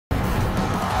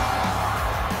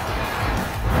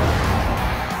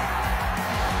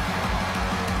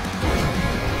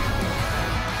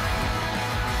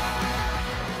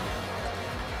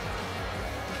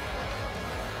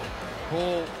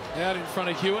out in front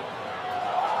of Hewitt.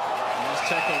 Nice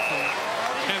tackle from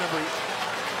Canterbury,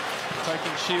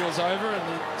 taking Shields over, and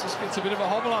he just gets a bit of a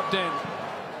hobble up, Dan.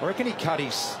 I reckon he cut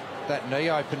that knee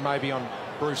open maybe on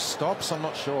Bruce Stops. I'm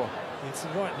not sure. It's the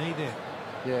right knee there.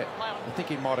 Yeah, I think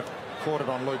he might have caught it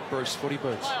on Luke Bruce footy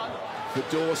boots. For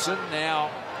Dawson, now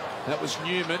that was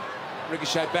Newman.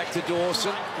 Ricochet back to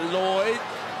Dawson. Lloyd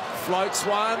floats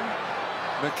one.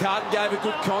 McCartan gave a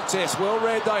good contest. Well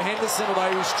read though Henderson, although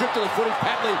he restricted the footy.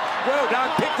 Papley, well done,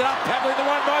 picked it up. Papley in the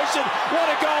one motion. What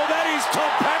a goal that is, Tom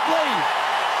Papley.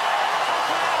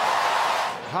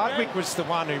 Hardwick was the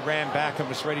one who ran back and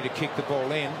was ready to kick the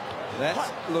ball in.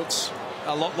 That looks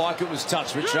a lot like it was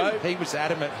touched, Richo. He was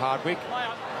adamant, Hardwick.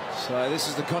 So this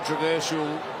is the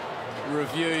controversial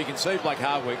review. You can see Blake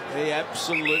Hardwick. He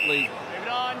absolutely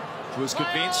was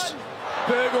convinced.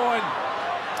 Burgoyne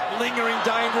lingering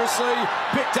dangerously.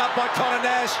 Picked up by Connor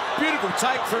Nash. Beautiful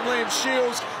take from Liam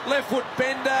Shields. Left foot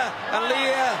bender.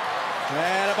 Alia.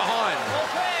 And behind.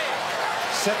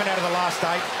 7 out of the last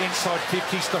 8 inside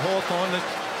 50s to Hawthorn. The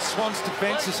Swans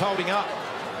defence is holding up.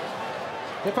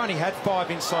 They've only had 5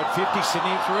 inside 50,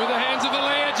 Sydney. Through the hands of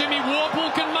Alia, Jimmy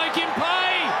Warple can make him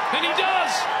pay, and he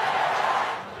does.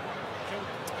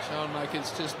 Schoenmakers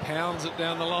just pounds it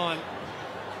down the line.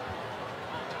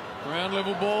 Ground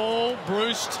level ball,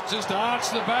 Bruce just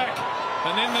arched the back,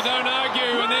 and then they don't argue,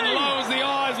 and then lowers the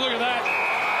eyes. Look at that.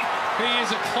 He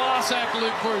is a class act,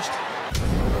 Luke Bruce.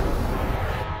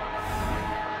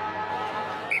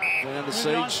 Down to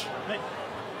siege.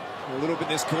 A little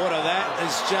bit in this quarter. That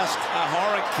is just a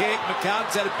horror kick.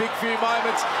 McCartan's had a big few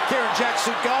moments. Kieran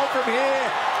Jackson goal from here,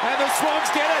 and the Swans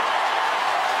get it.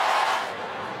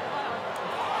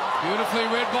 Beautifully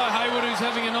read by Hayward, who's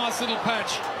having a nice little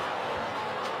patch.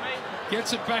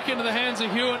 Gets it back into the hands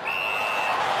of Hewitt.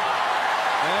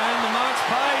 And the mark's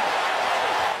paid.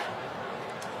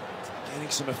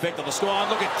 Getting some effect on the score.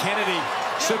 Look at Kennedy.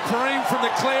 Supreme from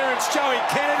the clearance. Joey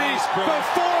Kennedy for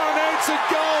 4 unanswered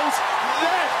goals.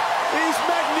 That is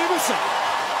magnificent.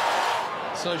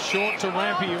 So short to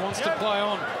Rampy, who wants to play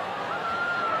on.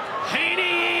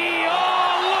 Heaney!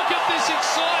 Oh, look at this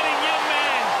exciting young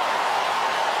man.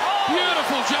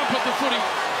 Beautiful jump at the footy.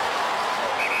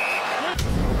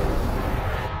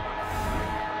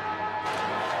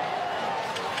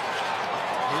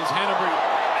 Here's Hanbury.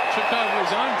 Tripped over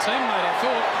his own teammate, I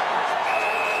thought.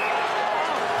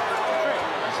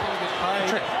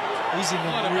 He's in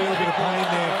a real bit of pain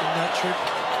there from that trip.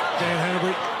 Dan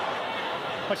Hanbury.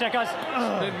 Watch out, guys.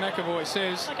 Ben McAvoy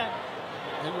says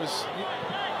it was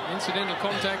incidental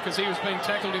contact because he was being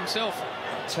tackled himself.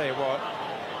 I'll tell you what,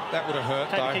 that would have hurt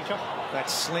though. That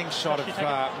slingshot of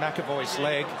McAvoy's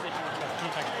leg.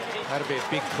 That'll be a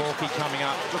big corky coming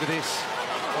up. Look at this.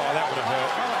 Oh, that would have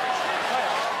hurt.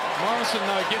 Morrison,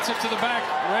 though, gets it to the back.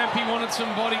 Rampy wanted some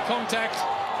body contact,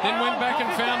 then went back and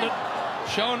found it.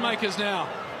 Schoenmakers now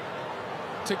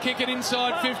to kick it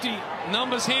inside 50.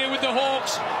 Numbers here with the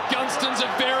Hawks. Gunston's a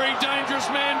very dangerous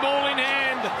man, ball in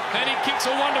hand, and he kicks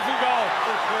a wonderful goal.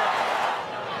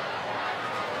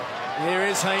 Here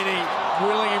is Heaney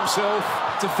willing himself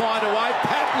to find a way.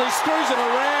 Papley screws it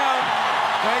around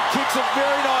and kicks a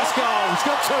very nice goal. He's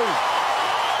got 2.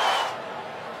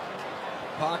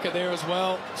 Parker there as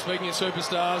well. Speaking of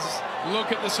superstars,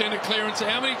 look at the centre clearance.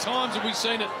 How many times have we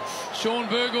seen it? Sean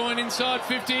Burgoyne inside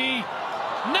 50.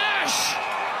 Nash!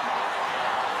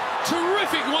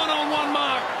 Terrific one-on-one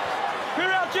mark. Clear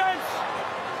out, James.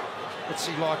 What's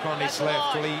he like on his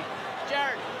left? Will he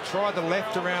try the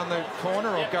left around the corner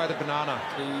or go the banana?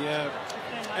 The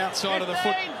outside of the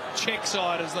foot, check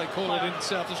side as they call it in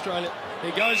South Australia. He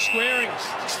goes squaring.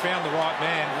 He's found the right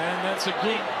man. And that's a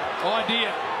good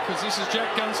idea because this is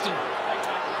Jack Gunston.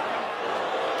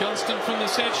 Gunston from the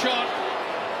set shot.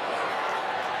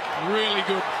 Really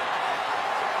good.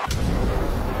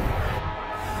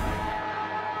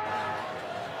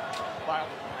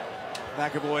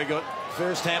 McAvoy got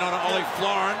first hand on it. Ollie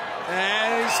Florin,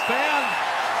 and he's found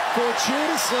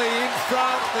fortuitously in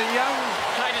front the young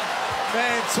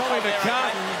man Tommy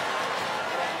McCartan.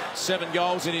 7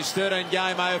 goals in his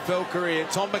 13-game AFL career.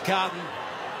 Tom McCartan.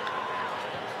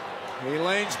 He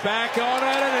leans back on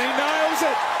it and he nails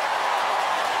it.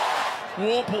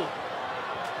 Warple.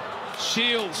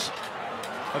 Shields.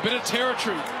 A bit of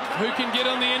territory. Who can get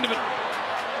on the end of it?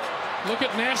 Look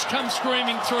at Nash come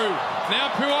screaming through. Now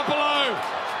Puopolo.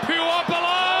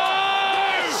 Puopolo!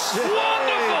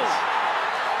 Wonderful!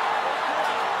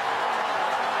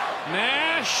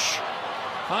 Nash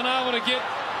unable to get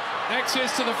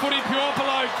access to the footy.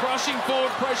 Puopolo crushing forward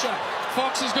pressure.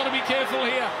 Fox has got to be careful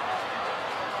here.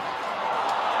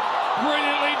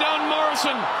 Brilliantly done,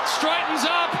 Morrison. Straightens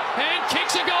up and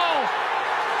kicks a goal.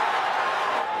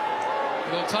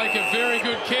 They'll take a very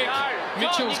good kick.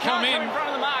 Mitchell's come in. In front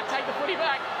of the mark. Take the footy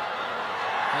back.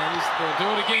 And they'll do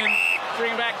it again.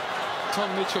 Bring him back.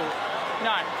 Tom Mitchell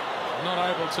No. not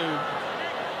able to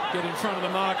get in front of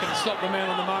the mark and stop the man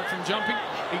on the mark from jumping.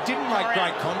 He didn't make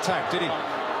great contact, did he?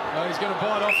 No, he's going to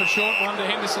bite off a short one to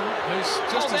Henderson, who's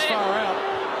just as far out.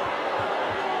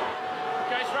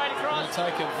 Go straight across. He'll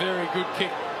take a very good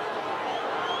kick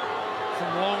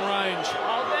from long range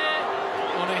Hold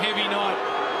there. on a heavy night.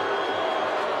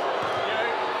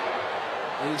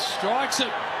 He strikes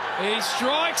it. He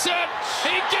strikes it.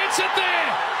 He gets it there.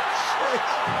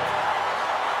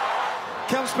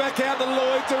 Comes back out the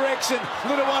Lloyd direction.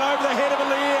 Little one over the head of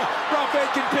Aliir.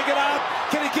 Roughhead can pick it up.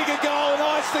 Can he kick a goal and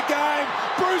ice the game?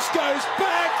 Bruce goes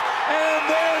back, and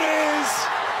there it is.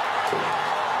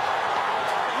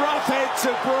 Roughhead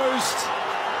to Bruce.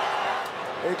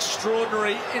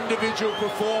 Extraordinary individual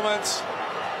performance.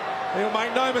 He'll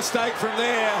make no mistake from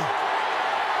there.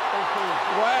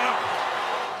 Wow.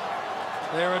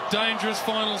 They're a dangerous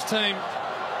finals team.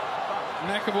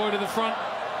 McAvoy to the front.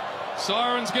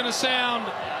 Siren's going to sound.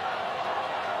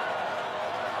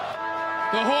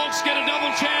 The Hawks get a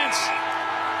double chance.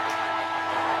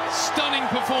 Stunning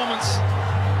performance.